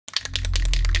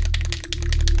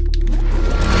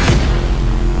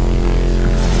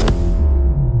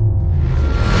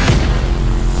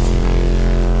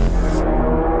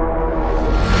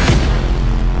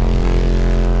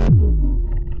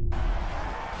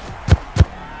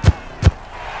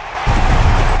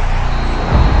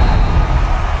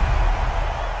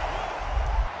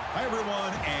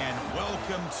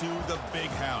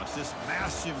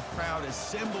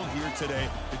assembled here today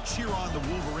to cheer on the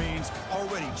Wolverines,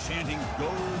 already chanting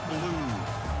 "Go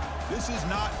Blue." This is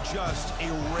not just a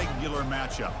regular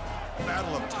matchup.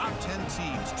 Battle of top 10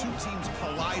 teams, two teams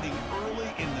colliding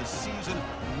early in the season.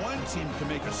 One team can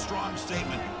make a strong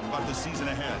statement about the season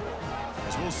ahead,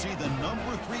 as we'll see the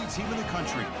number 3 team in the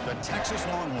country, the Texas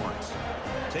Longhorns,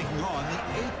 taking on the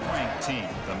 8th-ranked team,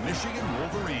 the Michigan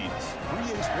Wolverines.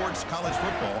 3A Sports College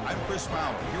Football, I'm Chris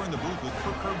Fowler, here in the booth with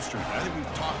Kirk Herbstreit. I think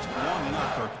we've talked long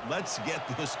enough, Kirk. Let's get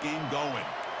this game going.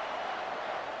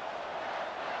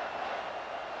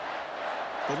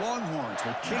 The Longhorns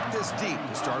will kick this deep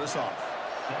to start us off.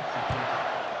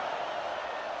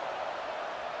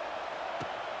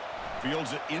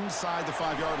 Fields it inside the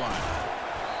 5-yard line.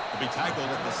 He'll be tackled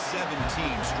at the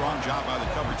 17. Strong job by the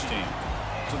coverage team.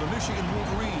 So the Michigan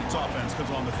Wolverines offense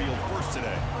comes on the field first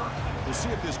today. We'll see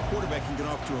if this quarterback can get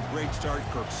off to a great start,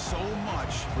 Kirk. So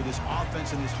much for this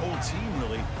offense and this whole team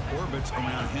really orbits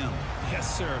around him.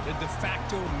 Yes, sir. The de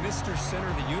facto Mr. Center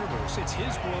of the universe. It's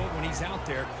his world when he's out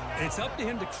there, and it's up to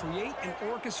him to create and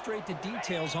orchestrate the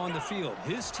details on the field.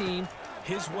 His team,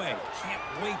 his way. Can't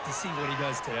wait to see what he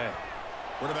does today.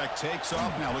 Quarterback takes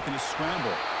off now, looking to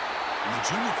scramble. And the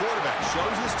junior quarterback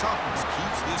shows his toughness,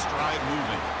 keeps this drive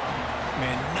moving.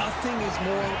 Man, nothing is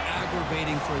more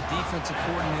aggravating for a defensive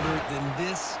coordinator than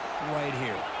this right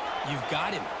here. You've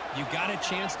got him. You've got a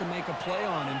chance to make a play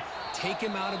on him, take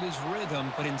him out of his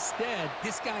rhythm, but instead,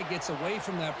 this guy gets away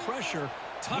from that pressure,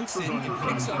 tucks it, and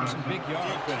picks up some big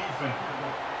yards.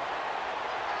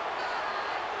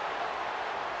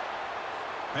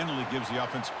 Penalty gives the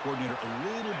offensive coordinator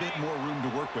a little bit more room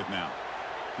to work with now.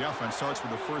 The offense starts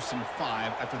with a 1st and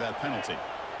 5 after that penalty.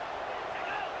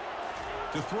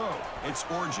 To throw, it's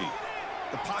Orji.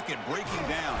 The pocket breaking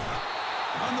down.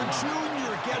 And the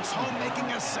junior gets home, making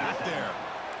a sack there.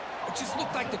 It just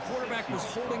looked like the quarterback was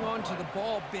holding on to the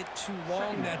ball a bit too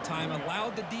long that time,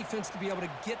 allowed the defense to be able to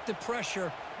get the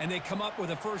pressure, and they come up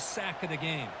with a first sack of the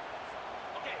game.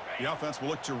 The offense will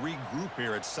look to regroup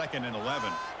here at 2nd and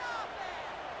 11.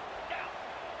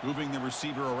 Moving the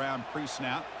receiver around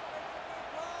pre-snap.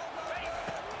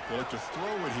 They'll look to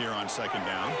throw it here on 2nd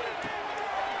down.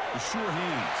 The sure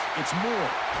hands. It's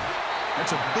Moore.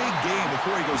 That's a big gain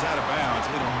before he goes out of bounds.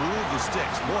 It'll move the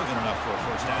sticks. More than enough for a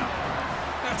first down.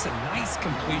 That's a nice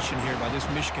completion here by this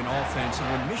Michigan offense. And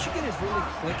when Michigan is really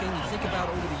clicking, you think about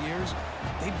over the years,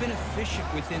 they've been efficient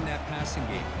within that passing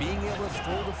game, being able to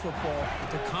throw the football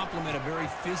to complement a very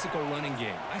physical running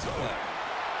game. Nice play.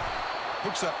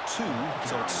 Picks up 2,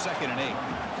 so it's 2nd and 8.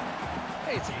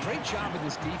 Hey, it's a great job of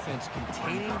this defense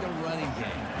containing the running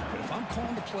game. But if I'm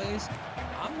calling the plays,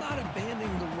 I'm not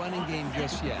abandoning the running game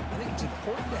just yet. I think it's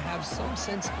important to have some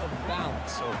sense of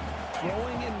balance. So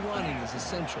throwing and running is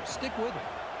essential. Stick with it.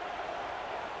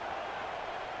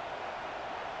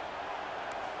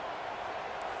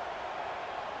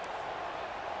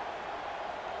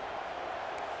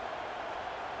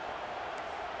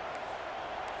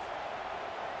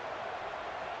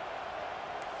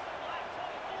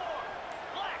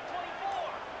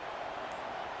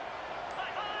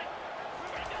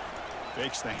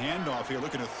 Fakes the handoff here,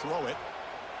 looking to throw it.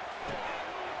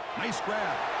 Nice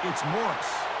grab. It's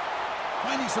Morris.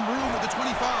 Finding some room at the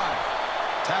 25.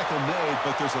 Tackle made,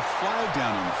 but there's a flag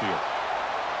down on the field.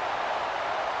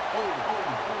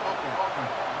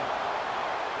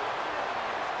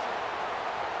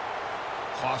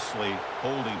 Costly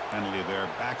holding penalty there.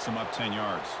 Backs him up 10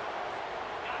 yards.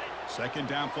 2nd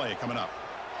down play coming up.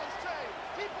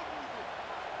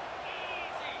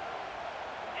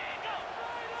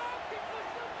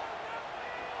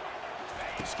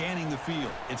 Scanning the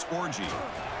field, it's Orji.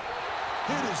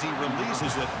 Hit as he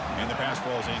releases it, and the pass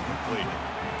falls incomplete.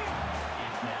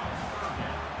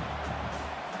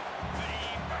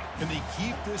 Can they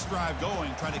keep this drive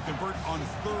going, trying to convert on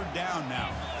 3rd down now?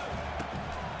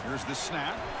 Here's the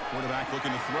snap. Quarterback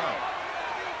looking to throw.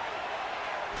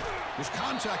 There's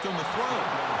contact on the throw.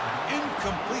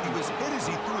 Incomplete. He was hit as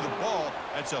he threw the ball.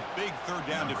 That's a big 3rd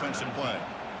down defensive play.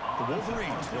 The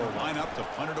Wolverines will line up to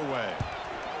punt it away.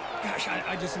 Gosh,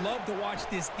 I just love to watch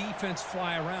this defense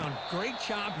fly around. Great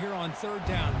job here on 3rd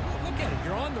down. Look at it.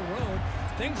 You're on the road.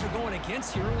 Things are going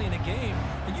against you early in a game,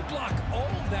 and you block all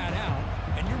of that out,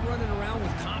 and you're running around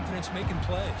with confidence making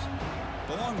plays.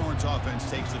 The Longhorns offense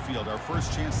takes the field. Our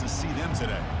first chance to see them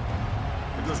today.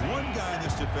 If there's one guy on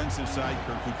this defensive side,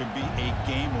 Kirk, who can be a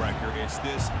game wrecker, it's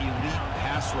this elite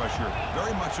pass rusher.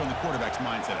 Very much on the quarterback's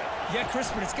mind today. Yeah,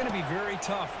 Chris, but it's going to be very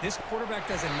tough. This quarterback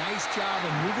does a nice job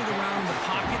of moving around the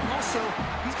pocket, and also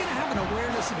he's going to have an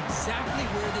awareness of exactly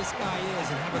where this guy is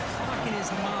and have a clock in his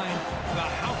mind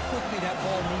about how quickly that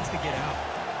ball needs to get out.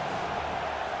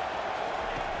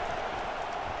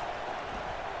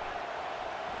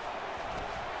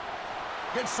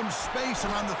 Gets some space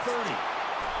around the 30.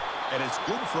 And it's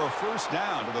good for a first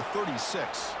down to the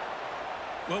 36.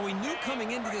 Well, we knew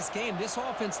coming into this game, this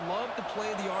offense loved to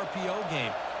play the RPO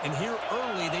game. And here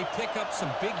early, they pick up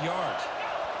some big yards.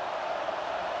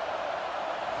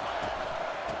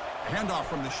 Handoff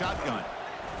from the shotgun.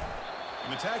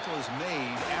 And the tackle is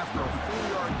made after a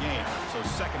 4-yard gain, so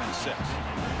 2nd and 6.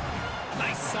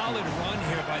 Nice solid run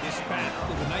here by this back.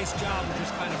 Did a nice job of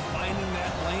just kind of finding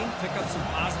that lane, pick up some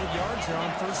positive yards there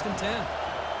on 1st and 10.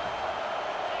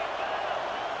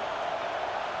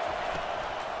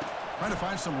 Trying to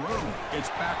find some room. It's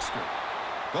Baxter.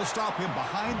 They'll stop him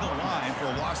behind the line for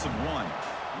a loss of 1.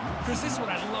 Chris, this is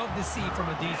what I love to see from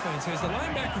a defense is the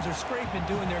linebackers are scraping,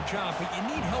 doing their job, but you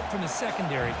need help from the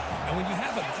secondary. And when you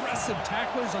have aggressive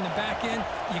tacklers on the back end,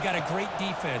 you got a great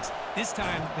defense. This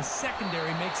time, the secondary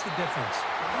makes the difference.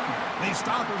 They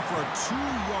stop him for a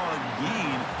 2-yard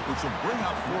gain, which will bring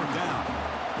up 4th down.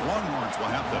 Longhorns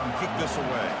will have to kick this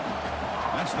away.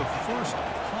 That's the first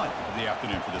punt of the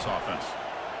afternoon for this offense.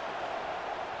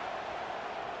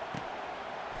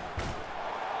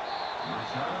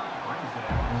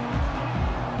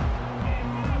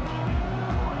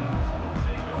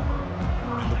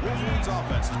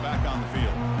 Offense is back on the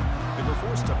field. They were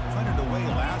forced to punt it away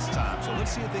last time, so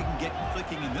let's see if they can get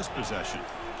clicking in this possession.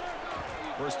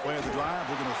 First play of the drive,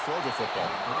 they're going to throw the football.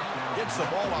 Gets the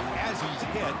ball off as he's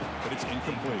hit, but it's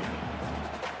incomplete.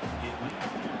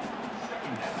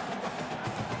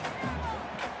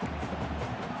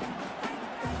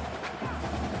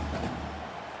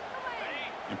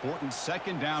 Important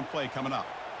 2nd down play coming up.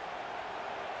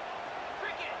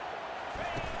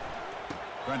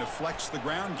 Trying to flex the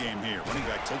ground game here. Running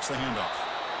back takes the handoff.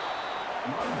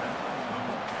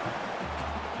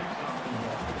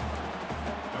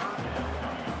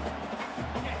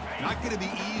 Not going to be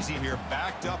easy here.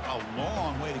 Backed up a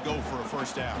long way to go for a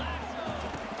first down.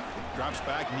 Drops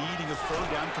back, needing a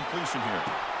 3rd down completion here.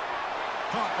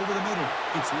 Caught over the middle.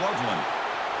 It's Loveland.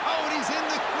 Oh, and he's in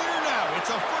the clear now. It's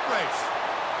a foot race.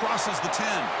 Crosses the 10.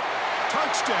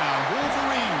 Touchdown,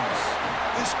 Wolverines.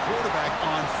 This quarterback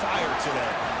on fire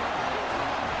today.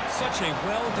 Such a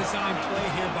well-designed play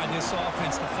here by this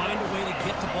offense to find a way to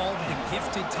get the ball to the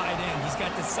gifted tight end. He's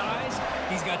got the size,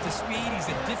 he's got the speed, he's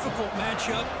a difficult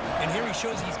matchup, and here he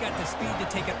shows he's got the speed to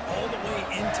take it all the way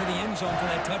into the end zone for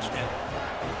that touchdown.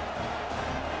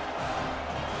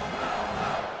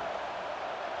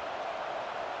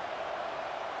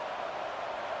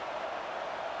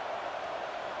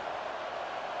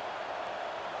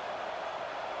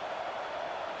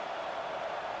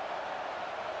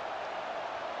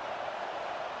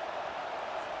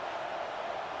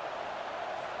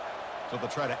 So they'll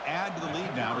try to add to the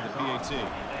lead now with the PAT.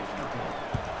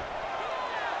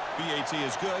 PAT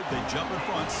is good. They jump in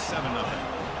front, 7-0.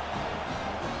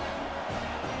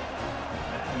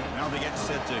 Now they get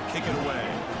set to kick it away.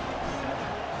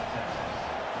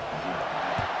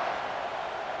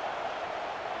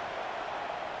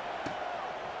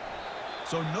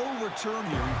 So no return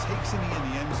here. He takes it in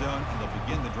the end zone, and they'll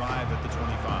begin the drive at the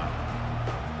 25.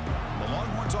 The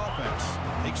Longhorns offense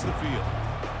takes the field.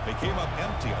 They came up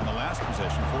empty on the last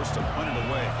possession, forced to punt it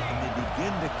away, and they begin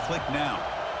to click now.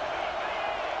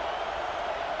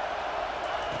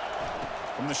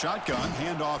 From the shotgun,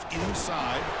 handoff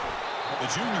inside. The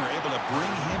junior able to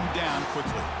bring him down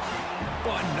quickly.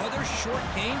 Well, another short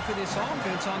gain for this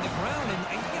offense on the ground,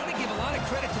 and you got to give a lot of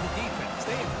credit to the defense.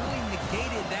 They have really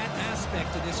negated that aspect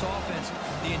of this offense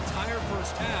the entire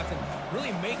first half and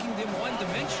really making them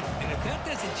one-dimensional. And if that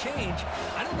doesn't change,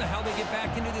 I don't know how they get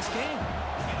back into this game.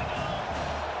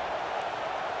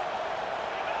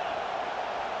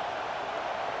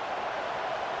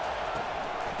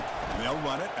 They'll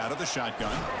run it out of the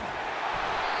shotgun.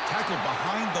 Tackled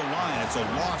behind the line. It's a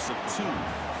loss of 2.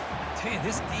 Tell you,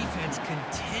 this defense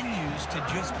continues to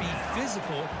just be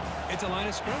physical at the line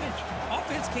of scrimmage.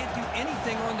 Offense can't do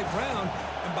anything on the ground,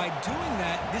 and by doing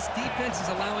that, this defense is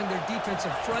allowing their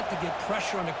defensive front to get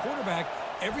pressure on the quarterback.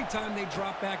 Every time they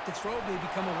drop back to throw, they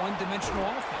become a one-dimensional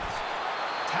offense.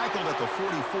 Tackled at the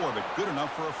 44, but good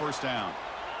enough for a first down.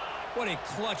 What a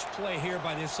clutch play here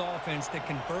by this offense to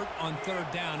convert on 3rd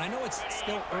down. I know it's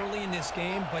still early in this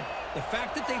game, but the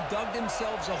fact that they've dug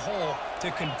themselves a hole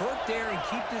to convert there and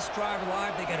keep this drive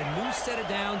alive, they got a new set of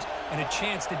downs and a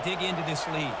chance to dig into this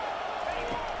lead.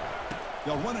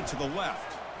 They'll run it to the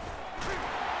left.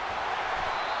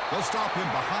 They'll stop him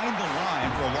behind the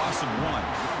line for a loss of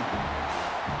 1.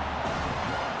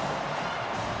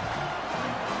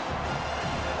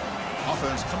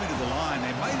 Offense coming to the line.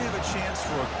 They might have a chance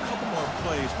for a couple more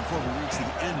plays before we reach the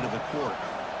end of the quarter.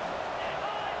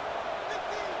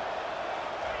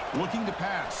 Looking to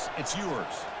pass. It's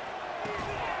yours.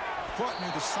 Caught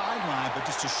near the sideline, but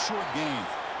just a short gain.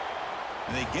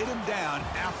 And they get him down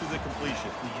after the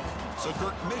completion. So,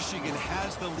 Kirk, Michigan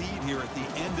has the lead here at the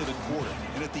end of the quarter.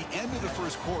 And at the end of the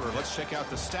first quarter, let's check out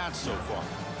the stats so far.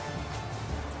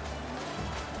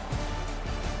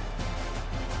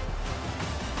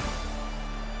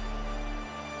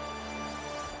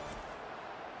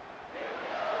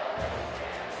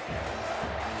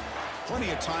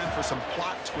 Plenty of time for some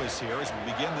plot twists here as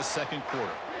we begin the second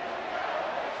quarter.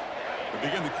 We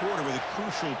begin the quarter with a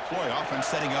crucial play, offense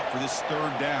setting up for this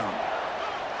third down.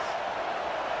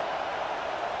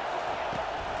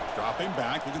 Dropping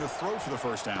back, looking to throw for the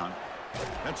first down.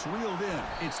 That's reeled in.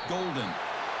 It's Golden.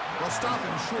 They'll stop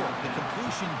him short. The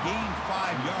completion gained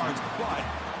 5 yards, but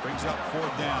brings up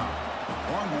fourth down.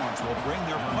 Longhorns will bring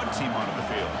their punt team onto the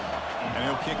field. And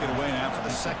he'll kick it away now for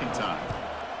the second time.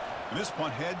 And this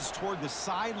punt heads toward the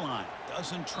sideline.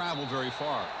 Doesn't travel very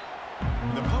far.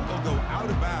 And the punt will go out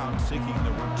of bounds, taking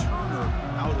the returner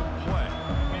out of play.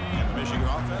 And the Michigan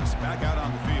offense back out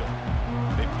on the field.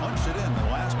 They punched it in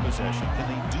the last possession. Can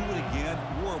they do it again,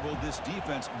 or will this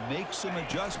defense make some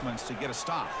adjustments to get a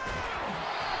stop?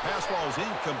 Pass ball is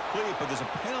incomplete, but there's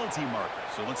a penalty marker.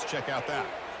 So let's check out that.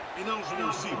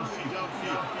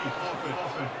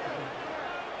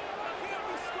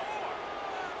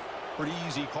 Pretty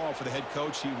easy call for the head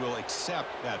coach. He will accept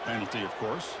that penalty, of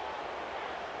course.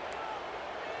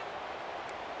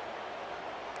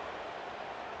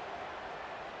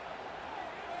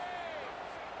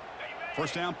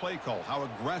 First down play call. How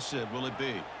aggressive will it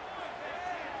be?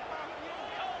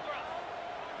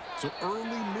 So early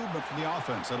movement from the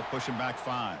offense. That'll push him back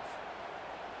 5.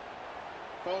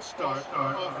 False start.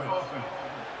 Offense.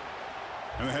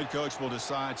 And the head coach will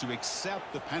decide to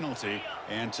accept the penalty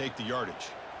and take the yardage.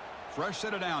 Fresh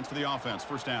set of downs for the offense.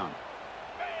 First down.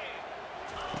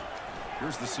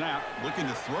 Here's the snap. Looking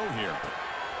to throw here.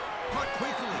 Caught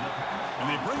quickly. And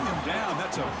they bring him down.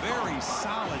 That's a very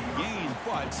solid gain,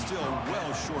 but still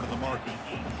well short of the mark.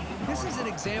 This is an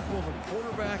example of a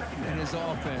quarterback and his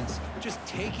offense just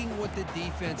taking what the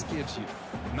defense gives you.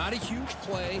 Not a huge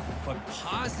play, but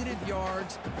positive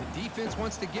yards. The defense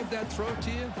wants to give that throw to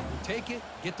you. You take it,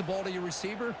 get the ball to your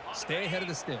receiver, stay ahead of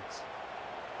the sticks.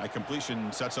 That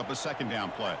completion sets up a second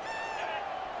down play.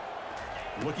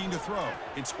 Looking to throw.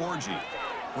 It's Orji.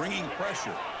 Bringing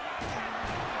pressure.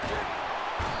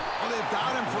 Oh, they've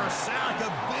got him for a sack.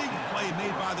 A big play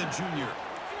made by the junior.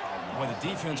 Well, the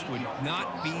defense would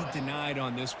not be denied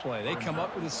on this play. They come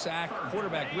up with a sack.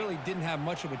 Quarterback really didn't have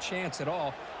much of a chance at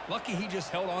all. Lucky he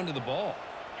just held on to the ball.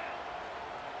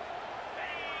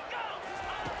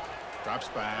 Drops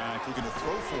back, looking to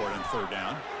throw for it on third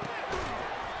down.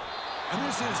 And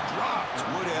this is dropped.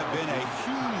 Would have been a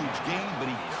huge gain, but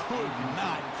he could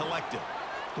not collect it.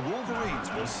 The Wolverines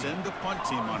will send the punt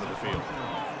team onto the field.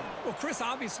 Well, Chris,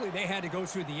 obviously they had to go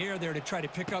through the air there to try to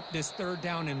pick up this third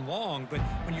down and long, but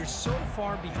when you're so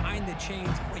far behind the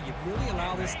chains, boy, you really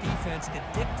allow this defense to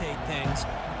dictate things,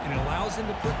 and it allows them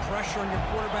to put pressure on your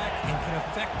quarterback and can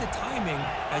affect the timing,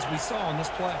 as we saw on this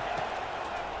play.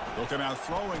 They'll come out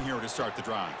throwing here to start the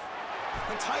drive.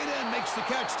 The tight end makes the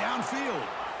catch downfield.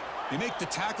 They make the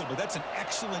tackle, but that's an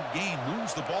excellent gain.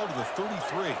 Moves the ball to the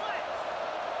 33.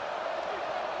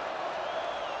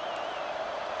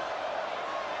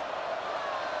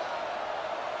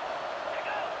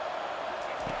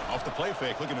 Off the play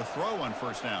fake, looking to throw on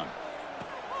first down.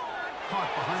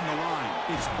 Caught behind the line.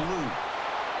 It's Blue.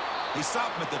 They stop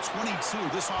him at the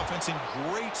 22. This offense in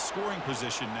great scoring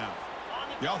position now.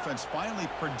 The offense finally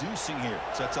producing here.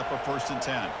 Sets up a 1st and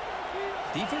 10.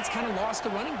 Defense kind of lost the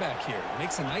running back here.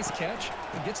 Makes a nice catch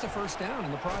and gets the first down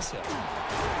in the process.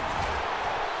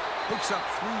 Picks up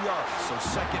 3 yards, so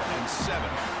 2nd and 7.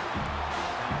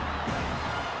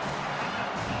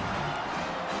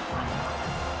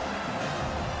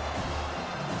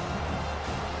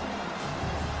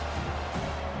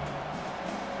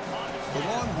 The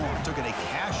Longhorns are going to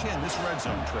cash in this red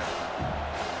zone trip.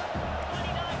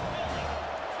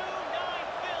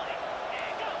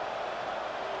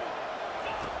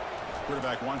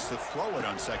 Quarterback wants to throw it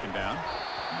on 2nd down.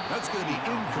 That's going to be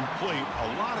incomplete. A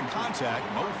lot of contact.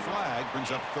 No flag.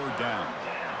 Brings up 3rd down.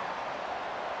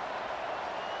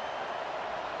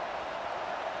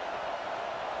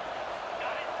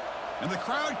 And the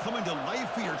crowd coming to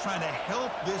life here, trying to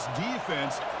help this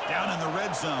defense down in the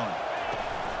red zone.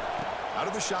 Out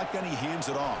of the shotgun, he hands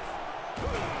it off.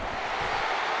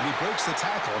 And he breaks the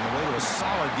tackle on the way to a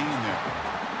solid gain there.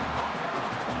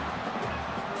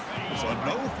 So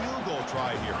no field goal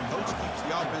try here. Coach keeps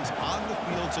the offense on the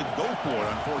field to go for it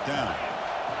on 4th down.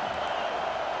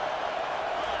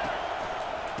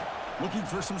 Looking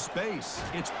for some space.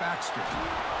 It's Baxter.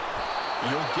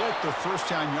 He'll get the first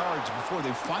down yards before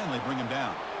they finally bring him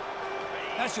down.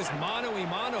 That's just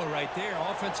mano-a-mano right there.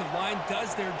 Offensive line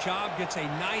does their job, gets a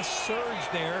nice surge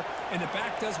there, and the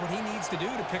back does what he needs to do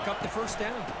to pick up the first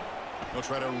down. They'll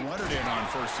try to run it in on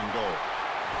 1st and goal.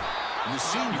 And the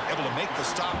senior able to make the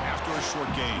stop after a short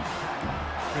gain.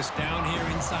 Chris, down here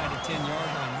inside the 10-yard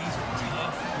line. These are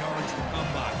tough yards to come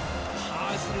by.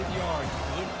 Positive yards.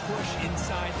 Good push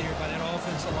inside there by that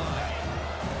offensive line.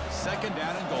 2nd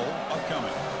down and goal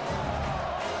upcoming.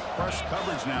 Press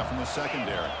coverage now from the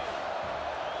secondary.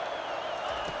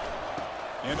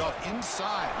 And off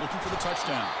inside, looking for the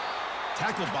touchdown.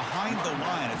 Tackled behind the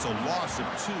line. It's a loss of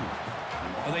 2.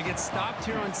 Well, they get stopped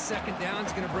here on 2nd down.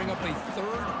 It's going to bring up a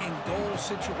 3rd and goal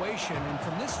situation. And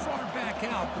from this far back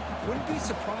out, wouldn't be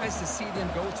surprised to see them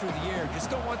go through the air. Just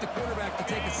don't want the quarterback to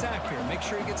take a sack here. Make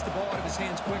sure he gets the ball out of his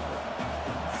hands quickly.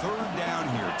 3rd down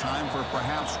here. Time for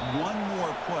perhaps one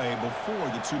more play before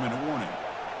the 2-minute warning.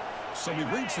 So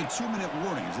we've reached the 2-minute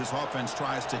warning as this offense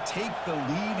tries to take the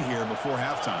lead here before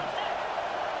halftime.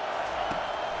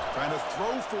 Trying to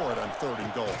throw for it on 3rd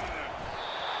and goal.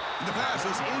 And the pass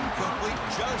is incomplete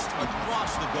just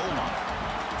across the goal line.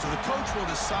 So the coach will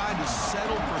decide to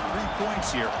settle for 3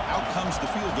 points here. Out comes the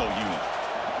field goal unit.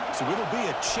 So it'll be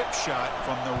a chip shot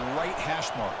from the right hash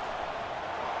mark.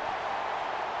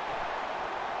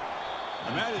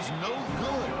 And that is no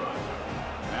good.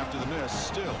 And after the miss,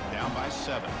 still down by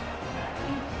 7.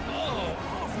 Oh,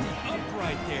 off the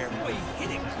upright there. Boy, he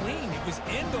hit it clean. It was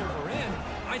end over end.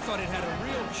 I thought it had a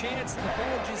real chance. The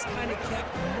ball just kind of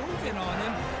kept moving on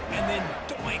him. And then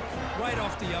doink, right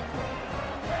off the upright.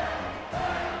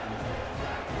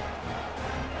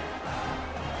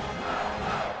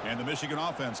 And the Michigan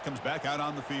offense comes back out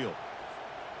on the field.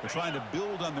 They're trying to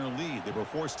build on their lead. They were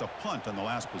forced to punt on the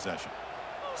last possession.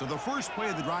 So the first play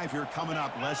of the drive here coming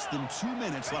up, less than 2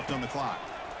 minutes left on the clock.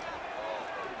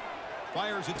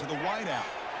 Fires it to the wideout.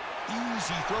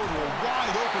 Easy throw to a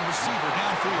wide open receiver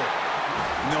downfield.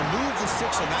 And they'll move the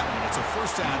 6 on that one. It's a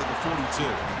first down to the 42.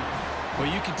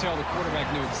 Well, you can tell the quarterback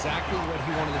knew exactly what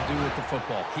he wanted to do with the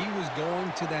football. He was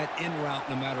going to that in route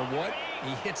no matter what.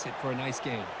 He hits it for a nice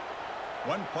gain.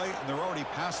 One play, and they're already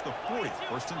past the 40.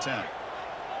 1st and 10.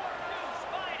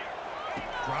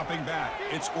 Dropping back,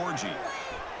 it's Orgy.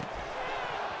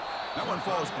 That one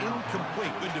falls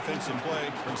incomplete. Good defensive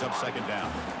play. Brings up 2nd down.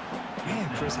 Man,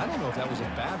 Chris, I don't know if that was a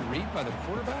bad read by the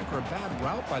quarterback or a bad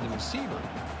route by the receiver.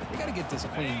 They got to get this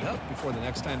cleaned up before the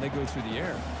next time they go through the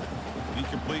air.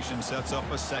 Incompletion sets up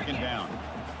a 2nd down.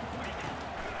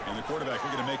 And the quarterback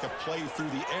looking to make a play through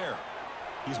the air.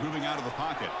 He's moving out of the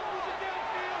pocket.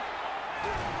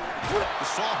 The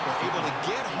sophomore able to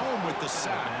get home with the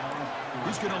sack.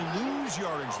 He's going to lose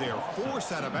yardage there.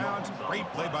 Forced out of bounds. Great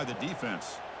play by the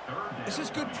defense. This is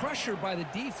good pressure by the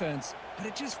defense, but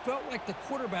it just felt like the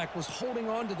quarterback was holding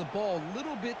on to the ball a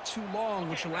little bit too long,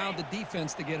 which allowed the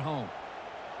defense to get home.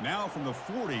 Now from the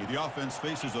 40, the offense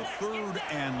faces a 3rd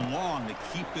and long to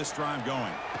keep this drive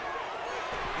going.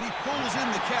 And he pulls in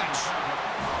the catch.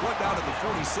 What out of the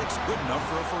 46, good enough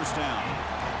for a first down.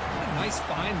 What a nice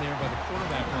find there by the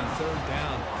quarterback on 3rd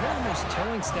down. One of the most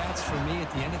telling stats for me at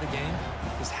the end of the game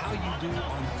is how you do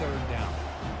on 3rd down.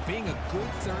 Being a good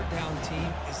 3rd down team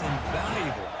is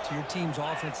invaluable to your team's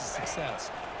offensive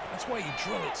success. That's why you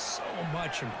drill it so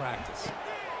much in practice.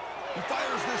 He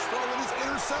fires this throw and is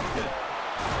intercepted.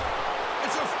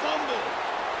 It's a fumble.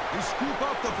 They scoop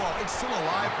up the ball. It's still a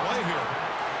live play here.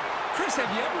 Chris, have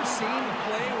you ever seen a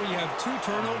play where you have 2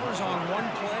 turnovers on one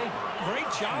play? Great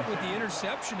job with the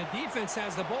interception. The defense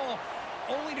has the ball,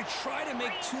 only to try to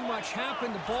make too much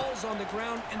happen. The ball's on the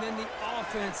ground, and then the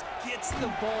offense gets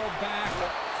the ball back.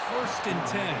 1st and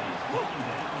 10. Woo.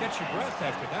 Catch your breath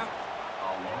after that.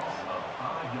 A loss of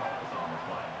 5 yards on the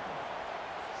play.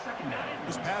 2nd down.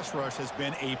 This pass rush has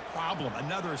been a problem.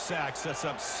 Another sack sets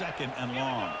up 2nd and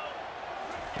long.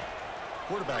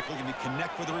 Quarterback looking to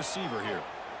connect with the receiver here.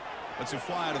 Lets it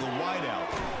fly to the wideout.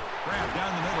 Grab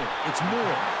down the middle. It's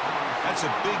Moore. That's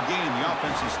a big gain. The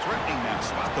offense is threatening now.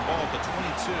 Spot the ball at the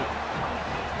 22.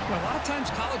 Well, a lot of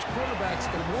times college quarterbacks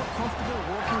get more comfortable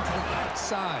working to the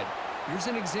outside. Here's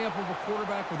an example of a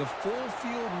quarterback with a full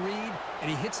field read, and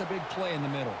he hits a big play in the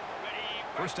middle.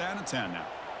 1st down and 10 now.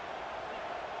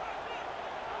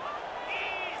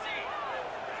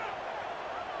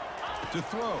 To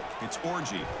throw, it's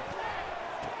Orgy.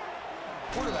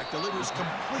 Quarterback delivers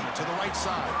complete to the right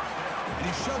side. And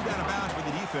he's shoved out of bounds by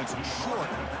the defense short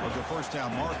of the first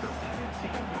down marker.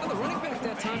 Well, the running back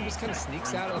that time just kind of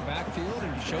sneaks out of the backfield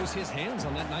and shows his hands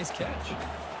on that nice catch.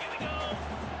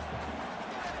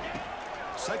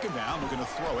 2nd down, we're going to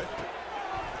throw it.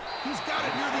 He's got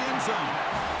it near the end zone.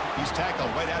 He's tackled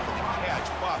right after the catch,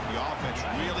 but the offense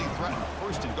really threatened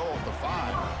first and goal at the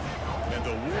 5. And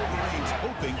the Wolverines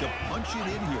hoping to punch it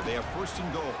in here. They have first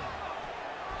and goal.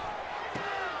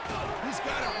 He's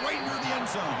got it right near the end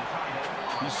zone.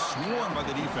 He's swarmed by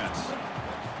the defense.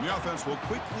 The offense will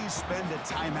quickly spend a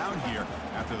timeout here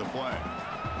after the play.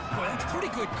 Boy, that's pretty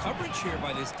good coverage here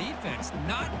by this defense.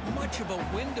 Not much of a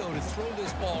window to throw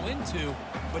this ball into,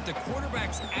 but the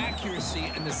quarterback's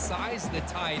accuracy and the size of the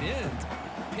tight end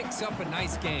picks up a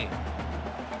nice game.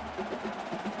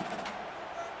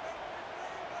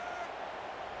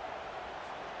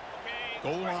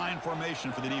 Goal line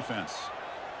formation for the defense.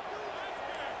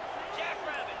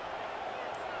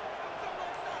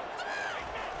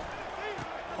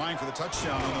 Trying for the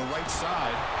touchdown on the right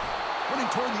side. Running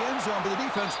toward the end zone, but the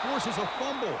defense forces a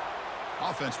fumble.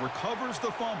 Offense recovers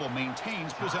the fumble,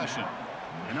 maintains possession.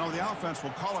 You know, the offense will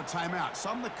call a timeout.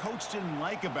 Something the coach didn't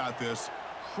like about this.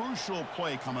 Crucial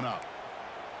play coming up.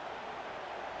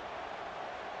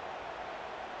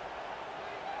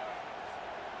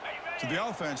 So the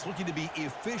offense looking to be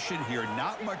efficient here.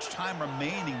 Not much time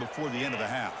remaining before the end of the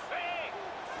half.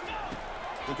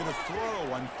 Looking to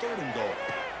throw on 3rd and goal.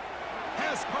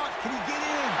 Has caught. Can he get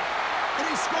in? And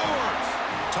he scores!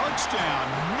 Touchdown,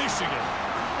 Michigan.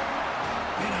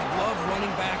 Man, I love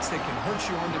running backs that can hurt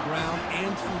you on the ground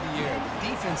and through the air. The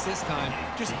defense this time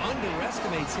just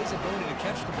underestimates his ability to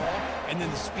catch the ball, and then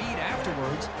the speed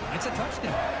afterwards, it's a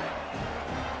touchdown.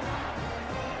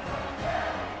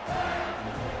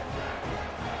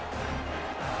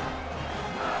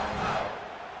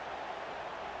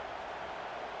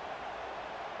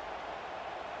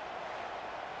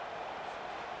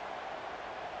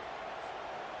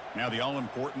 Now the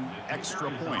all-important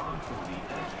extra point.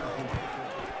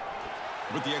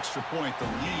 With the extra point, the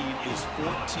lead is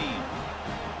 14.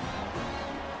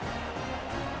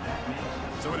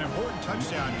 So an important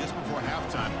touchdown just before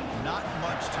halftime. Not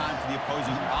much time for the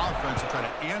opposing offense to try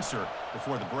to answer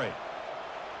before the break.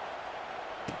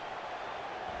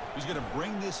 He's going to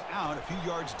bring this out a few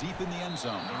yards deep in the end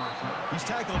zone. He's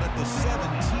tackled at the 17,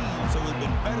 so it would have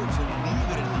been better to leave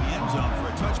it in the end zone for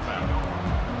a touchback.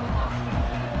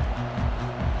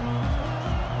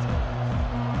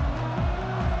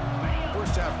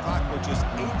 First half clock with just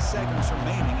 8 seconds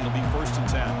remaining. It'll be 1st and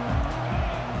 10.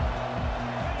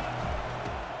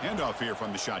 Handoff here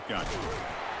from the shotgun.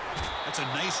 That's a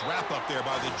nice wrap up there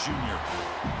by the junior.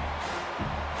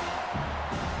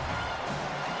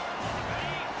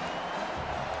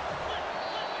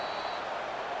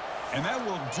 And that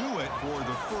will do it for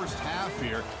the first half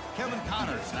here. Kevin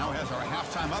Connors now has our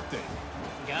halftime update.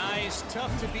 Guys,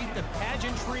 tough to beat the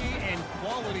pageantry and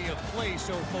quality of play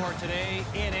so far today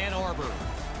in Ann Arbor.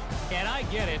 And I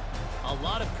get it. A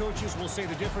lot of coaches will say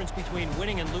the difference between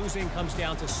winning and losing comes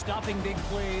down to stopping big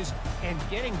plays and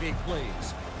getting big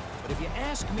plays. But if you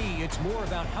ask me, it's more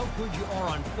about how good you are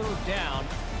on 3rd down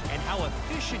and how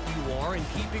efficient you are in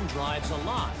keeping drives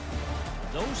alive.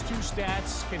 Those two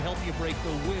stats can help you break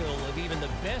the will of even the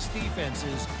best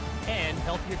defenses and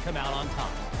help you come out on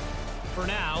top. For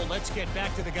now, let's get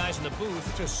back to the guys in the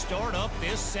booth to start up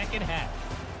this second half.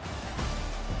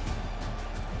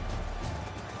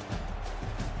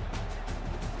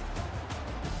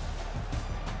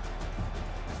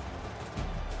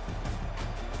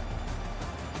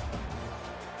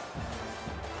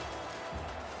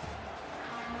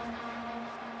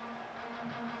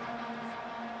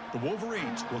 The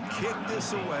Wolverines will kick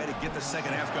this away to get the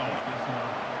second half going.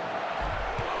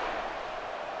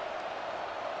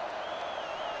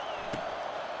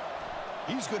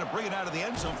 He's going to bring it out of the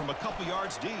end zone from a couple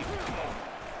yards deep.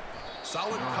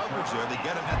 Solid coverage there. They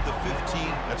get him at the 15.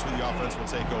 That's where the offense will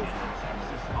take over.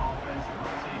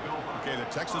 Okay, the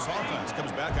Texas offense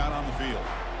comes back out on the field.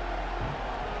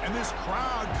 And this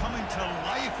crowd coming to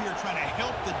life here trying to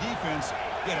help the defense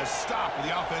get a stop with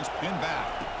the offense pinned back.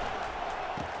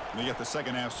 They get the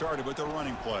second half started with their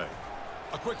running play.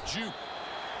 A quick juke.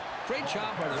 Great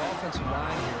job by the offensive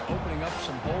line here, opening up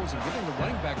some holes and giving the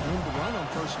running back room to run on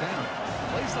 1st down.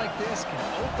 Plays like this can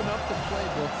open up the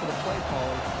playbook for the play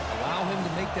caller, allow him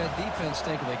to make that defense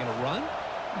think, are they going to run?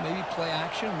 Maybe play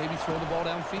action, maybe throw the ball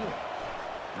downfield.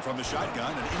 And from the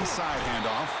shotgun, an inside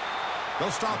handoff.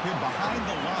 They'll stop him behind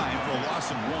the line for a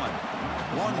loss of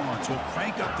 1. Longhorns will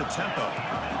crank up the tempo.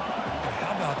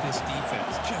 How about this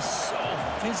defense? Just so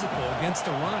physical against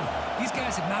the run. These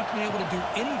guys have not been able to do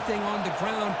anything on the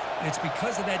ground, and it's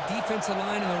because of that defensive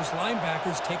line and those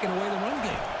linebackers taking away the run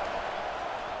game.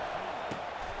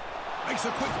 Makes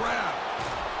a quick grab.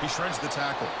 He shreds the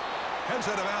tackle. Heads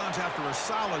out of bounds after a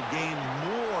solid gain,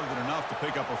 more than enough to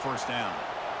pick up a 1st down.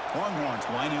 Longhorns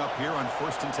lining up here on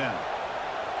 1st and 10.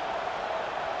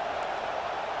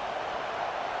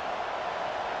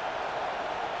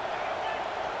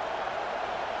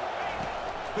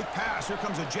 Quick pass. Here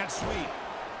comes a jet sweep.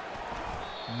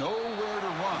 Nowhere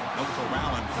to run. Look for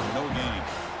Allen for no gain.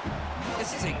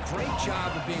 This is a great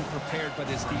job of being prepared by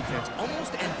this defense,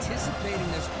 almost anticipating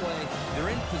this play. They're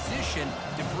in position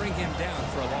to bring him down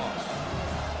for a loss.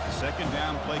 Second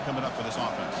down play coming up for this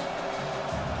offense.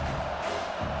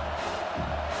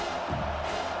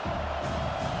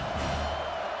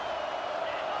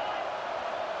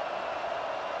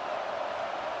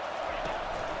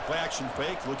 Play action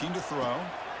fake, looking to throw.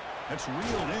 That's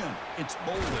reeled in. It's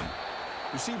Bolden.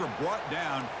 Receiver brought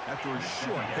down after a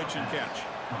short pitch and catch.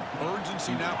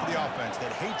 Urgency now for the offense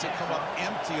that hates to come up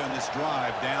empty on this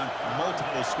drive, down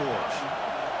multiple scores.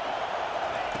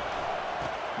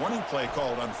 Running play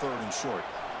called on 3rd and short.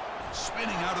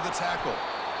 Spinning out of the tackle.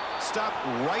 Stop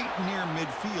right near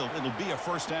midfield. It'll be a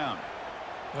first down.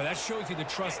 Well, that shows you the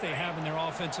trust they have in their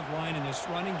offensive line in this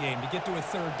running game. To get to a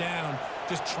 3rd down,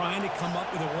 just trying to come up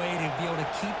with a way to be able to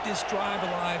keep this drive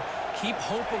alive, keep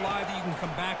hope alive that you can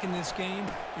come back in this game.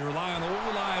 You rely on Old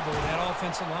Reliable with that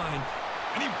offensive line.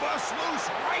 And he busts loose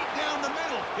right down the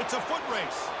middle. It's a foot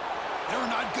race. They're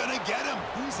not going to get him.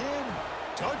 He's in.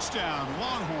 Touchdown,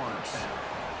 Longhorns.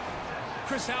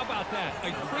 Chris, how about that?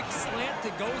 A quick slant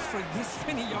that goes for this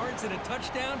many yards and a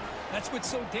touchdown. That's what's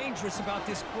so dangerous about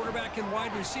this quarterback and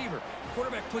wide receiver.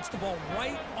 Quarterback puts the ball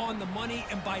right on the money,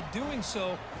 and by doing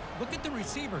so, look at the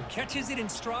receiver. Catches it in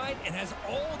stride and has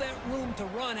all that room to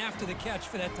run after the catch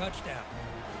for that touchdown.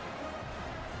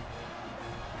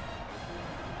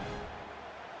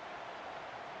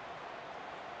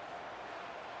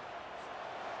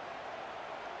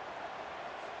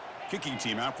 Kicking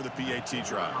team out for the PAT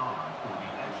drive.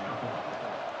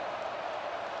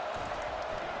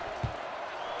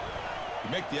 You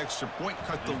make the extra point,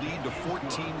 cut the lead to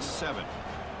 14-7.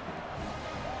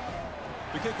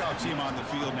 The kickoff team on the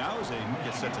field now as they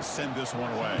get set to send this one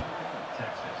away.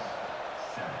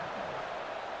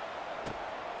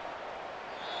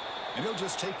 And he'll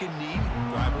just take a knee.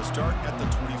 Drive will start at the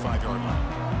 25-yard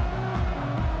line.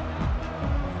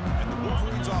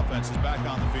 Wolverine's offense is back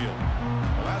on the field.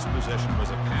 The last possession was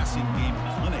a passing game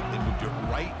clinic. They moved it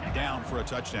right down for a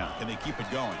touchdown. Can they keep it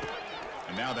going?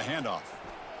 And now the handoff.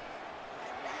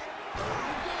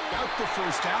 Got the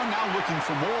first down, now looking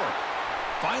for more.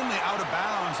 Finally out of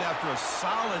bounds after a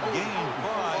solid game,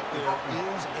 but there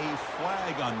is a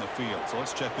flag on the field. So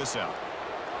let's check this out.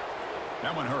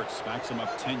 That one hurts. Backs him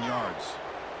up 10 yards.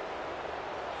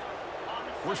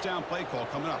 First down play call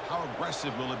coming up. How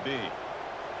aggressive will it be?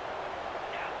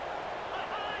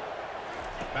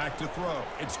 Back to throw.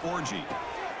 It's Orgy.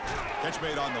 Catch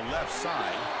made on the left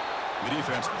side. The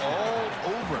defense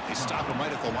all over it. They stop him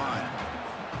right at the line.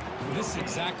 Well, this is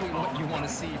exactly what you want to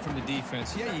see from the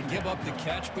defense. Yeah, you give up the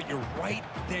catch, but you're right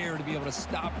there to be able to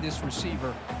stop this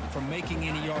receiver from making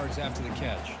any yards after the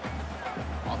catch.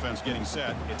 Offense getting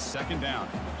set. It's second down.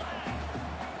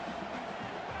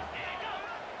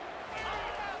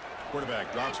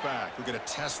 Quarterback drops back. We're going to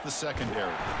test the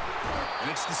secondary. And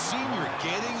it's the senior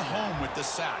getting home with the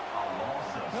sack.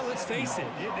 Well, let's face it.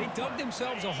 They dug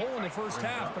themselves a hole in the first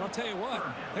half, but I'll tell you what.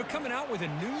 They're coming out with a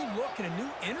new look and a new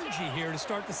energy here to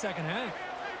start the second half.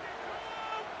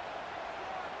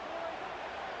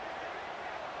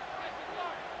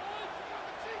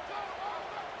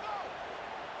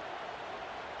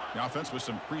 The offense with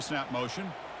some pre-snap motion.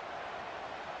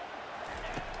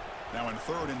 Now in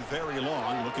 3rd and very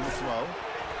long, looking to throw.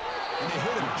 And they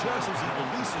hit him just as he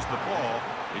releases the ball.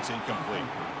 It's incomplete.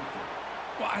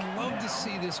 Well, I love to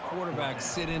see this quarterback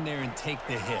sit in there and take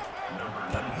the hit.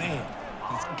 But, man,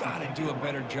 he's got to do a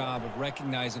better job of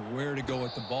recognizing where to go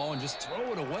with the ball and just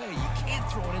throw it away. You can't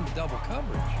throw it into double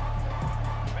coverage.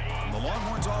 And the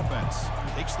Longhorns offense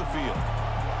takes the field.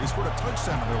 They scored a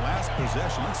touchdown in their last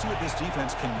possession. Let's see if this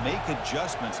defense can make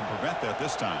adjustments and prevent that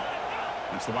this time.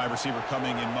 It's the wide receiver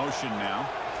coming in motion now.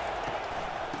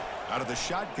 Out of the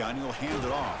shotgun, he'll hand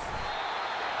it off.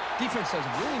 Defense does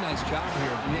a really nice job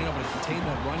here of being able to contain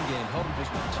that run game, held him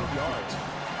just for 2 yards.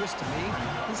 Chris, to me,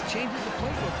 this changes the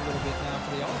playbook a little bit now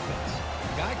for the offense.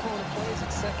 The guy calling the plays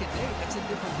at second day, that's a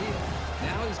different deal.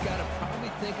 Now he's got to probably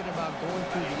thinking about going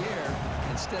through the air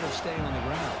instead of staying on the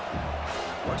ground.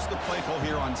 What's the play call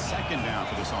here on second down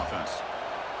for this offense?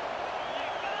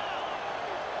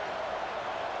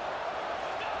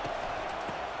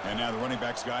 And now the running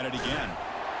back's got it again.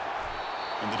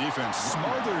 And the defense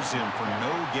smothers him for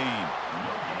no gain.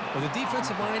 Well, the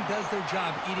defensive line does their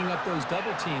job eating up those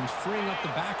double teams, freeing up the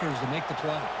backers to make the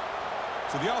play.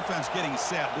 So the offense getting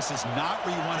set. This is not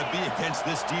where you want to be against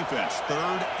this defense.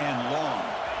 3rd and long.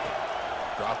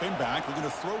 Dropping back, looking to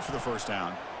throw for the first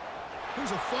down.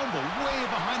 Here's a fumble way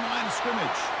behind the line of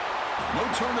scrimmage. No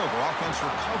turnover. Offense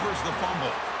recovers the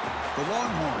fumble. The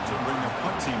Longhorns will bring their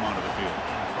punt team onto the field.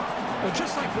 Well,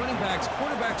 just like running backs,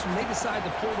 quarterbacks, when they decide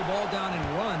to pull the ball down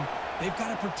and run, they've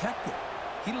got to protect it.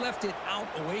 He left it out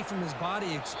away from his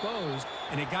body exposed,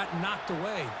 and it got knocked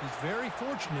away. He's very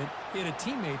fortunate he had a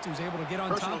teammate who was able to get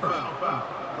on top of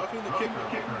it. Roughing the kicker.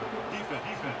 Defense.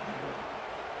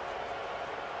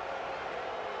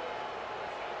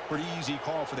 Pretty easy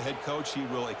call for the head coach. He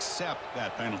will accept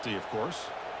that penalty, of course.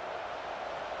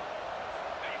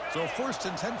 So 1st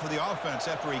and 10 for the offense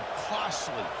after a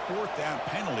costly 4th down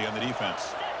penalty on the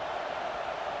defense.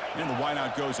 And the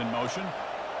wideout goes in motion.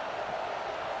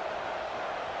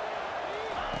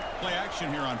 Play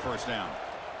action here on 1st down.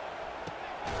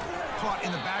 Caught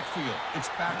in the backfield. It's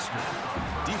Baxter.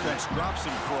 Defense drops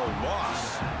him for a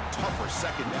loss. Tougher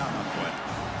 2nd down on play.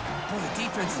 Boy, the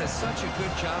defense does such a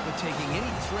good job of taking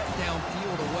any threat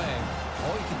downfield away.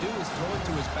 All you can do is throw it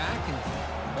to his back, and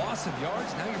loss of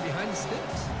yards, now you're behind the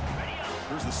sticks.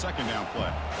 Here's the 2nd down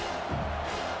play.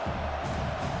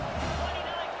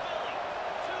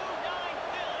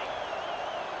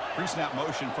 Pre-snap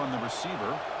motion from the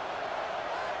receiver.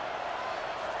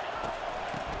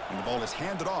 And the ball is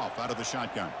handed off out of the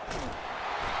shotgun.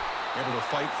 Able to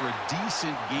fight for a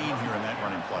decent gain here in that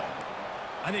running play.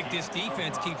 I think this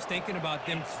defense keeps thinking about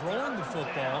them throwing the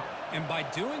football, and by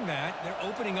doing that, they're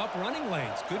opening up running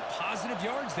lanes. Good positive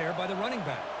yards there by the running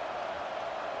back.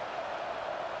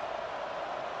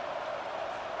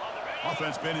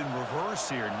 Offense been in reverse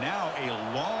here. Now a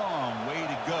long way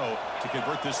to go to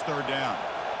convert this 3rd down.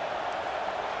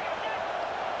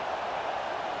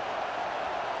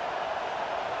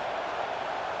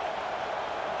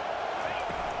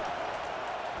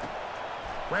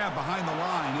 Grab behind the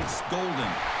line. It's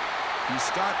Golden. He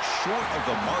stopped short of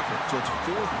the marker, so it's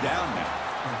 4th down now.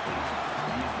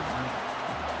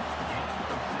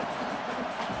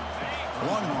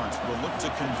 Longhorns will look to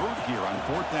convert here on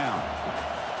 4th down.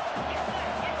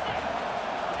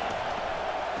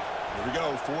 Here we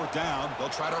go, 4th down. They'll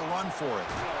try to run for it.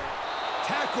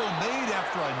 Tackle made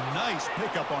after a nice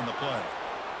pickup on the play.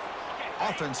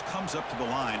 Offense comes up to the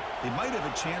line. They might have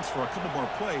a chance for a couple more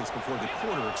plays before the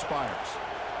quarter expires.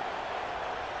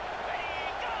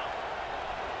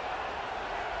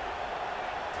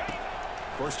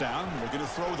 First down, looking to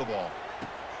throw the ball.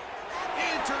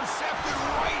 Intercepted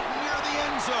right near the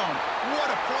end zone.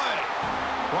 What a play.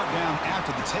 Brought down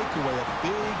after the takeaway. A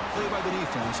big play by the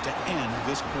defense to end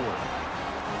this quarter.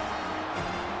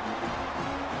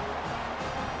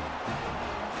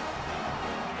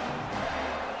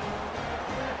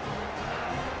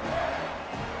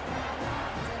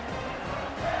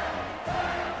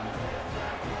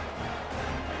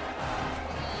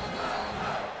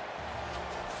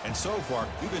 And so far,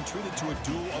 we've been treated to a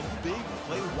duel of big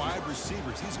play wide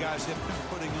receivers. These guys have been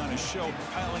putting on a show,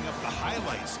 piling up the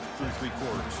highlights through 3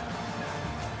 quarters.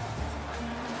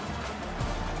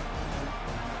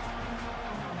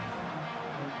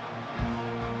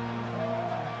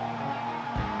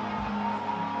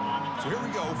 So here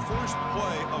we go, first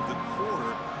play of the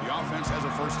quarter. The offense has a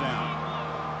 1st down.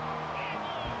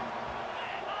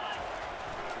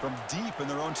 From deep in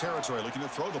their own territory, looking to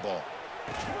throw the ball.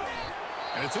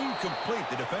 And it's incomplete.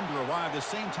 The defender arrived the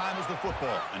same time as the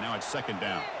football. And now it's 2nd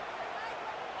down.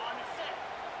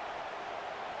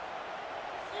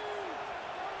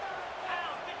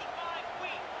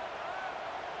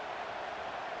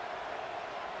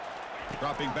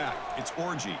 Dropping back. It's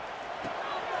Orgy.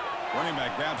 Running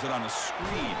back grabs it on a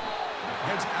screen.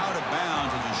 Heads out of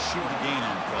bounds as a short gain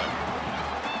on play.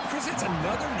 Chris, it's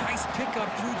another nice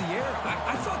pickup through the air.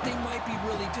 I thought they might be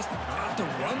really just out to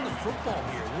run the football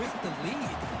here with the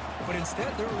lead. But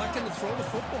instead, they're electing to throw the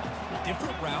football.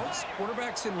 Different routes,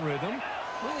 quarterbacks in rhythm.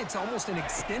 Really, it's almost an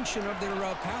extension of their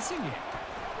passing game.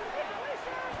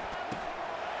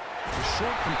 A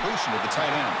short completion of the tight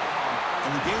end.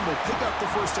 And the game will pick up the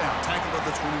 1st down. Tackled at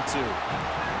the 22.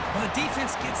 Well, the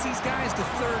defense gets these guys to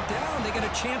 3rd down. They get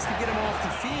a chance to get them off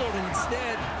the field, and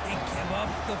instead, they give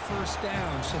up the 1st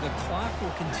down. So the clock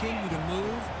will continue to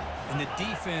move, and the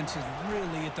defense is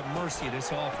really at the mercy of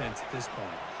this offense at this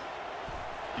point.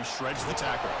 He shreds the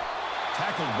tackle.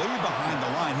 Tackled way behind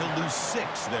the line. He'll lose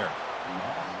 6 there.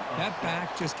 That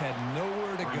back just had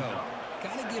nowhere to go.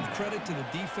 Got to give credit to the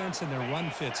defense and their run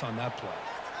fits on that play.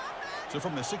 So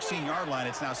from the 16-yard line,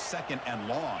 it's now 2nd and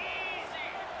long.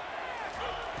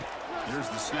 Here's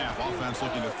the snap. Offense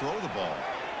looking to throw the ball.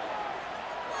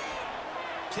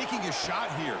 Taking a shot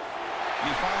here.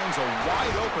 He finds a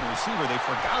wide-open receiver. They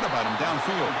forgot about him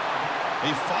downfield.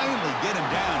 They finally get him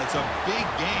down. It's a big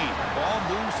gain. Ball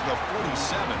moves to the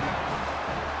 47.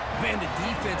 Man, the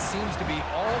defense seems to be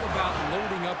all about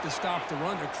loading up to stop the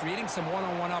run. They're creating some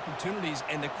one-on-one opportunities,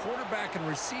 and the quarterback and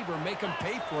receiver make them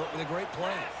pay for it with a great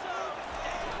play.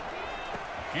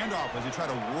 Handoff as they try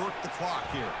to work the clock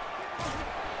here.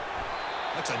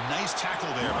 That's a nice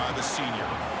tackle there by the senior.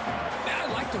 Man,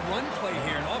 I like the run play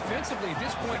here, and offensively at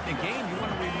this point in the game, you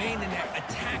want to remain in that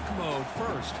attack mode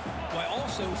first, while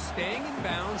also staying in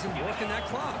bounds and working that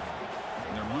clock.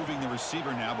 And they're moving the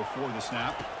receiver now before the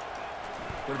snap.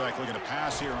 Quarterback looking to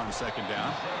pass here on second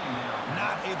down.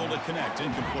 Not able to connect.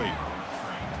 Incomplete.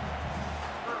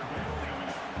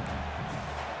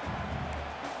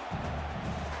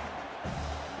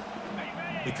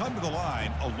 They come to the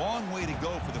line. A long way to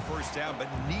go for the first down, but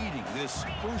needing this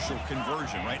crucial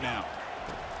conversion right now.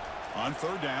 On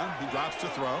third down, he drops to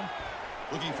throw.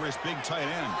 Looking for his big tight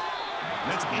end.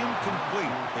 And it's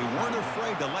incomplete. They weren't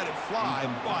afraid to let it fly,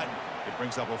 but it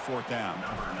brings up a fourth down.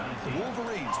 The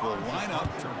Wolverines will line up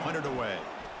to punt it away.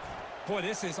 Boy,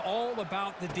 this is all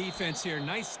about the defense here.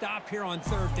 Nice stop here on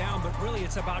third down, but really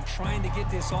it's about trying to get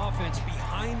this offense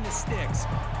behind the sticks.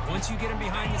 Once you get them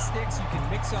behind the sticks, you can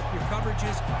mix up your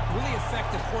coverages, really affect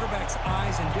the quarterback's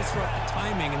eyes and disrupt the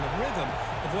timing and the rhythm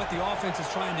of what the offense is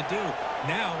trying to do.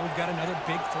 Now we've got another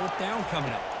big fourth down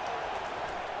coming up.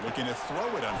 Looking to throw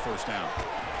it on first down.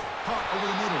 Caught over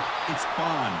the middle. It's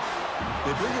Bond.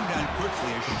 They bring him down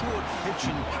quickly. A short pitch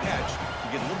and catch to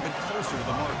get a little bit closer to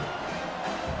the marker.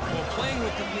 Well, playing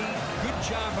with the lead, good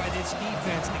job by this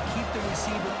defense to keep the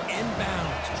receiver in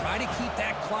bounds. Try to keep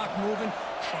that clock moving,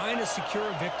 trying to secure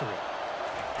a victory.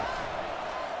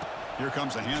 Here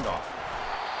comes a handoff.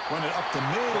 Run it up the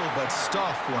middle, but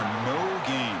stuff for no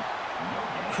gain.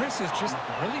 Chris has just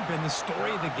really been the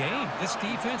story of the game. This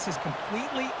defense has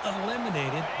completely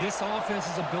eliminated this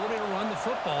offense's ability to run the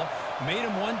football, made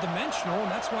them one-dimensional,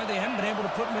 and that's why they haven't been able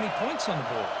to put many points on the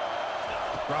board.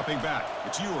 Dropping back.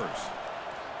 It's yours.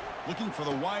 Looking for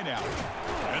the wideout.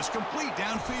 And it's complete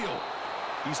downfield.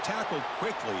 He's tackled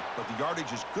quickly, but the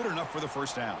yardage is good enough for the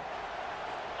first down.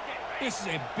 This is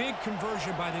a big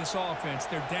conversion by this offense.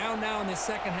 They're down now in the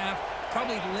second half.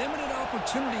 Probably limited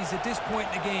opportunities at this point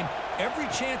in the game. Every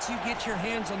chance you get your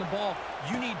hands on the ball,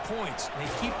 you need points. They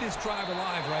keep this drive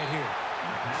alive right here.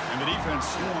 And the defense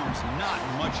swarms. Not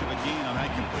much of a gain on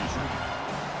that completion.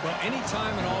 Well,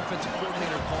 anytime an offensive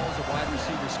coordinator calls a wide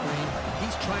receiver screen,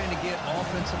 he's trying to get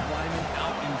offensive linemen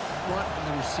out in front of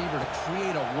the receiver to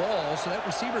create a wall so that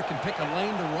receiver can pick a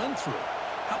lane to run through.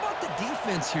 How about the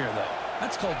defense here, though?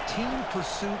 That's called team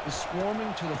pursuit with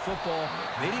swarming to the football.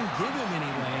 They didn't give him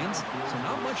any lanes, so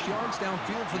not much yards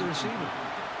downfield for the receiver.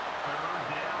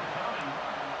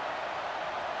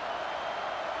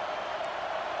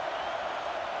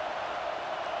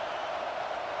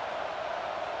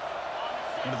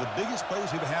 One of the biggest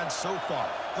plays we've had so far.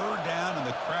 Third down and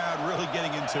the crowd really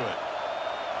getting into it.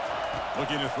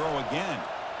 Looking to throw again.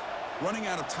 Running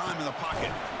out of time in the pocket.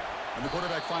 And the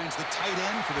quarterback finds the tight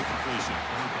end for the completion.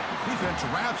 Defense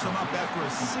wraps him up after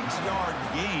a 6-yard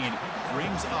gain.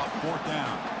 Brings up fourth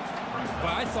down.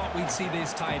 Well, I thought we'd see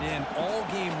this tight end all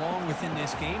game long within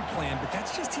this game plan, but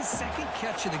that's just his second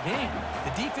catch of the game.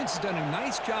 The defense has done a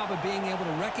nice job of being able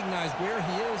to recognize where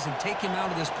he is and take him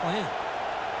out of this plan.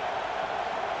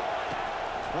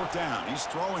 Fourth down. He's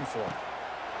throwing for it.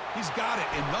 He's got it.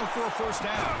 Enough for a first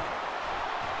down.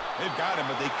 They've got him,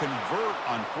 but they convert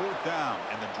on fourth down,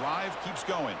 and the drive keeps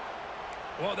going.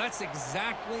 Well, that's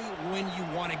exactly when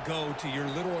you want to go to your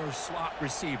little slot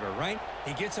receiver, right?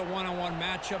 He gets a one-on-one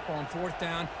matchup on fourth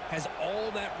down, has all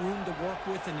that room to work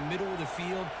with in the middle of the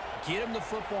field, get him the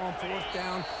football on fourth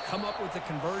down, come up with a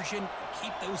conversion,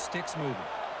 keep those sticks moving.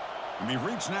 And we've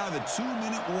reached now the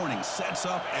 2-minute warning. Sets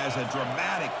up as a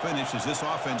dramatic finish as this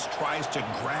offense tries to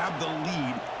grab the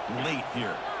lead late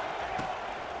here.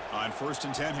 On 1st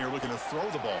and 10 here, looking to throw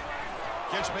the ball.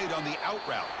 Catch made on the out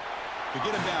route. To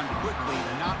get him down quickly,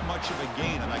 not much of a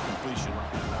gain on that completion.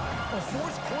 Well,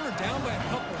 fourth quarter down by a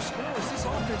couple of scores. This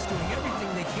offense doing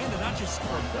everything they can to not just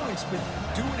score points, but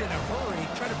do it in a hurry,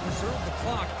 try to preserve the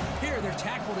clock. Here, they're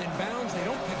tackled in bounds. They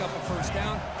don't pick up a first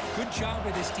down. Good job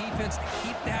by this defense to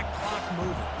keep that clock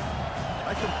moving.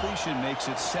 That completion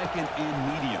makes it second and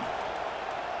medium.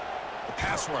 The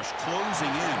pass rush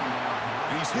closing in.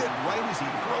 And he's hit right as he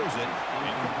throws it.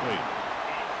 Incomplete.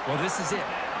 Well, this is it.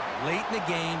 Late in the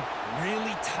game,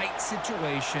 really tight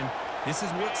situation. This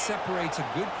is what separates a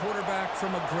good quarterback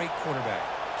from a great quarterback.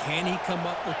 Can he come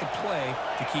up with the play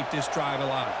to keep this drive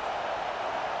alive?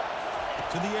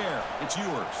 To the air. It's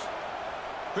yours.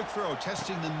 Quick throw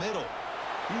testing the middle.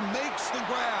 He makes the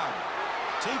grab.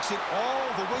 Takes it all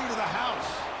the way to the house.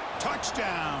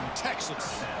 Touchdown,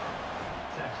 Texas.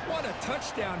 What a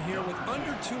touchdown here with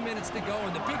under 2 minutes to go.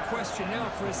 And the big question now,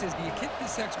 Chris, is do you kick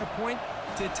this extra point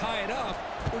to tie it up,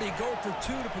 or do you go for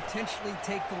 2 to potentially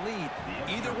take the lead?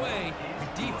 Either way,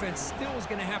 the defense still is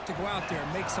going to have to go out there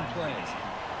and make some plays.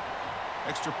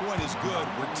 Extra point is good.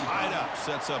 We're tied up.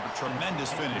 Sets up a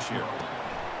tremendous finish here.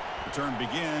 Return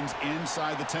begins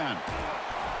inside the 10.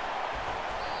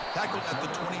 Tackled at the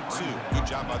 22. Good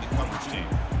job by the coverage team.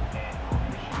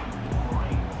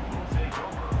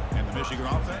 And the Michigan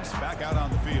offense back out on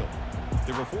the field.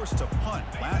 They were forced to punt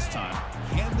last time.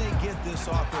 Can they get this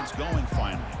offense going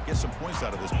finally? Get some points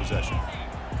out of this possession.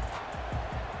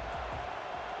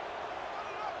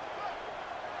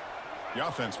 The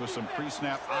offense with some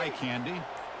pre-snap eye candy.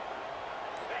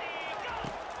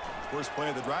 First play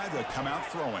of the drive, they'll come out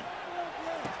throwing.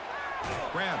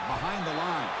 Grab behind the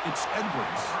line. It's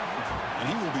Edwards. And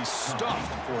he will be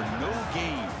stuffed for no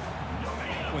gain.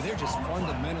 Well, they're just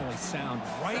fundamentally sound,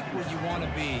 right where you want to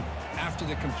be after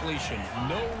the completion.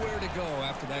 Nowhere to go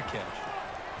after that catch.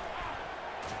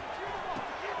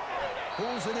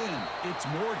 Pulls it in. It's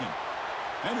Morgan.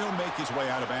 And he'll make his way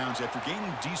out of bounds after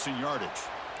gaining decent yardage.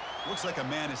 Looks like a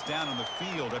man is down on the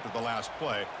field after the last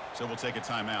play, so we'll take a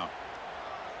timeout.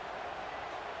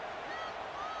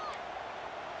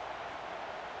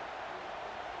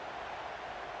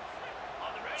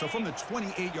 So from the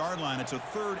 28-yard line, it's a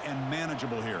 3rd and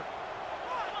manageable here.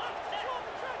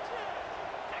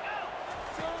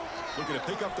 Looking to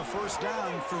pick up the first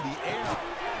down through the air.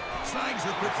 Snags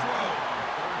a quick throw.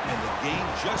 And the gain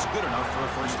just good enough for a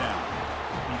first down.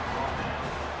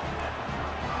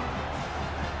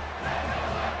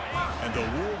 And the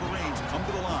Wolverines come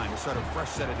to the line to start a fresh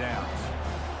set of downs.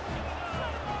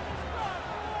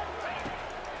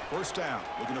 First down,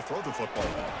 looking to throw the football.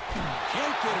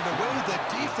 Can't get it away. The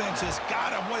defense has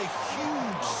got him. What a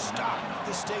huge stop at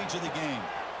this stage of the game.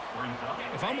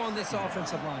 If I'm on this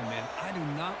offensive line, man, I do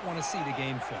not want to see the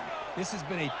game film. This has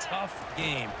been a tough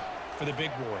game for the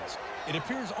big boys. It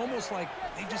appears almost like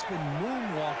they've just been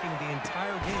moonwalking the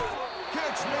entire game.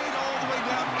 Catch made all the way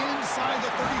down inside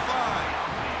the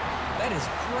 35. That is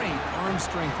great arm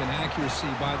strength and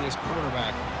accuracy by this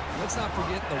quarterback. Let's not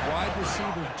forget the wide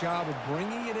receiver's job of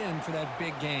bringing it in for that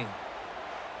big gain.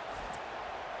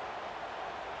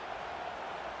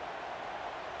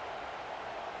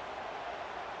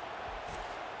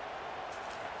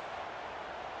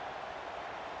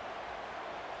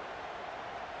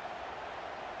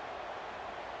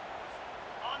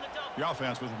 The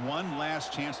offense with one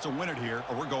last chance to win it here,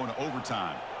 or we're going to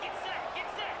overtime.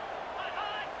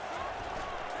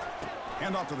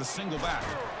 Hand off to the single back.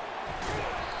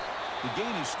 The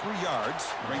gain is 3 yards.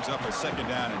 Brings up a 2nd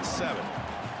down and 7.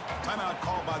 Timeout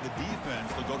called by the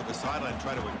defense. They'll go to the sideline and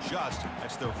try to adjust.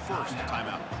 That's their first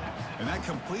timeout. And that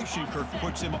completion, Kirk,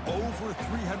 puts him over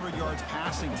 300 yards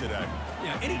passing today.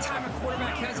 Yeah, anytime a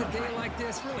quarterback has a day like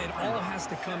this, really it all has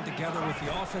to come together with the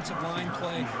offensive line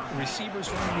play, the receivers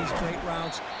running these great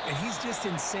routes, and he's just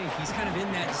in sync. He's kind of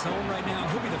in that zone right now.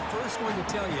 He'll be the first one to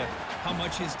tell you how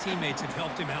much his teammates have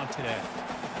helped him out today.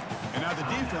 And now the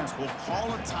defense will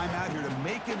call a timeout here to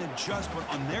make an adjustment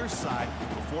on their side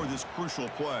before this crucial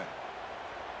play.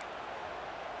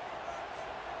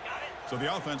 So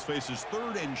the offense faces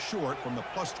 3rd and short from the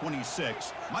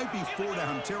 +26. Might be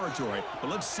 4-down territory, but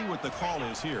let's see what the call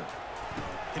is here.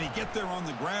 Can he get there on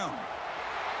the ground?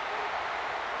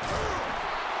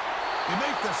 They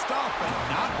make the stop, but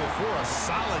not before a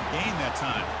solid gain that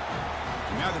time.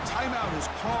 And now the timeout is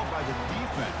called by the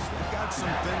defense. They've got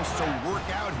some things to work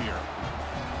out here.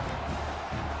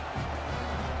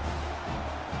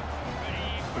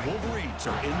 The Wolverines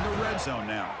are in the red zone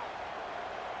now.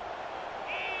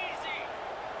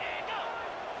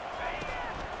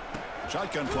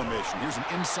 Shotgun formation. Here's an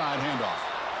inside handoff.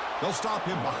 They'll stop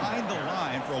him behind the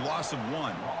line for a loss of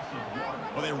 1.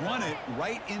 Well, they run it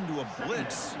right into a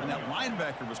blitz, and that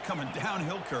linebacker was coming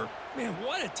downhill, Kirk. Man,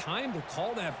 what a time to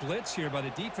call that blitz here by the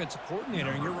defensive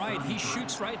coordinator. And you're right, he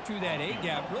shoots right through that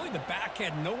A-gap. Really, the back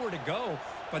had nowhere to go.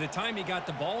 By the time he got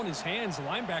the ball in his hands, the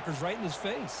linebacker's right in his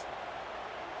face.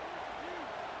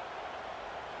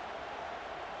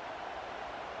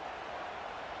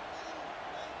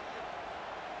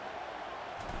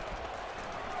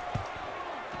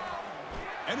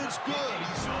 And it's good.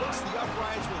 He splits the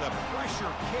uprights with a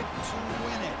pressure kick to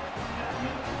win it.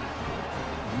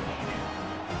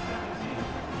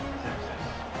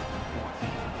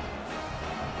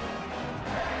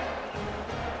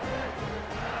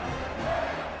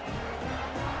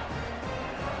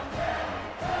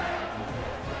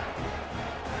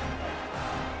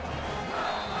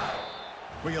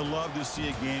 Well, you love to see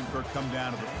a game come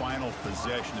down to the final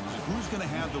possession. It was who's going to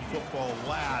have the football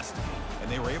last,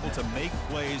 and they were able to make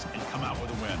plays and come out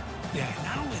with a win. Yeah,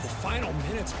 not only the final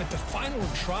minutes, but the final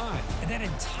drive. And that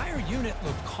entire unit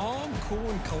looked calm, cool,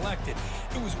 and collected.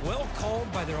 It was well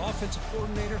called by their offensive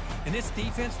coordinator, and this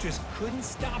defense just couldn't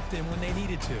stop them when they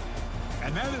needed to.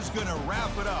 And that is going to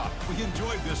wrap it up. We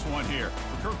enjoyed this one here.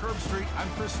 For Kirk Herbstreit, I'm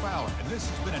Chris Fowler, and this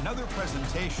has been another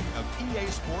presentation of EA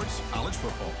Sports College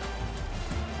Football.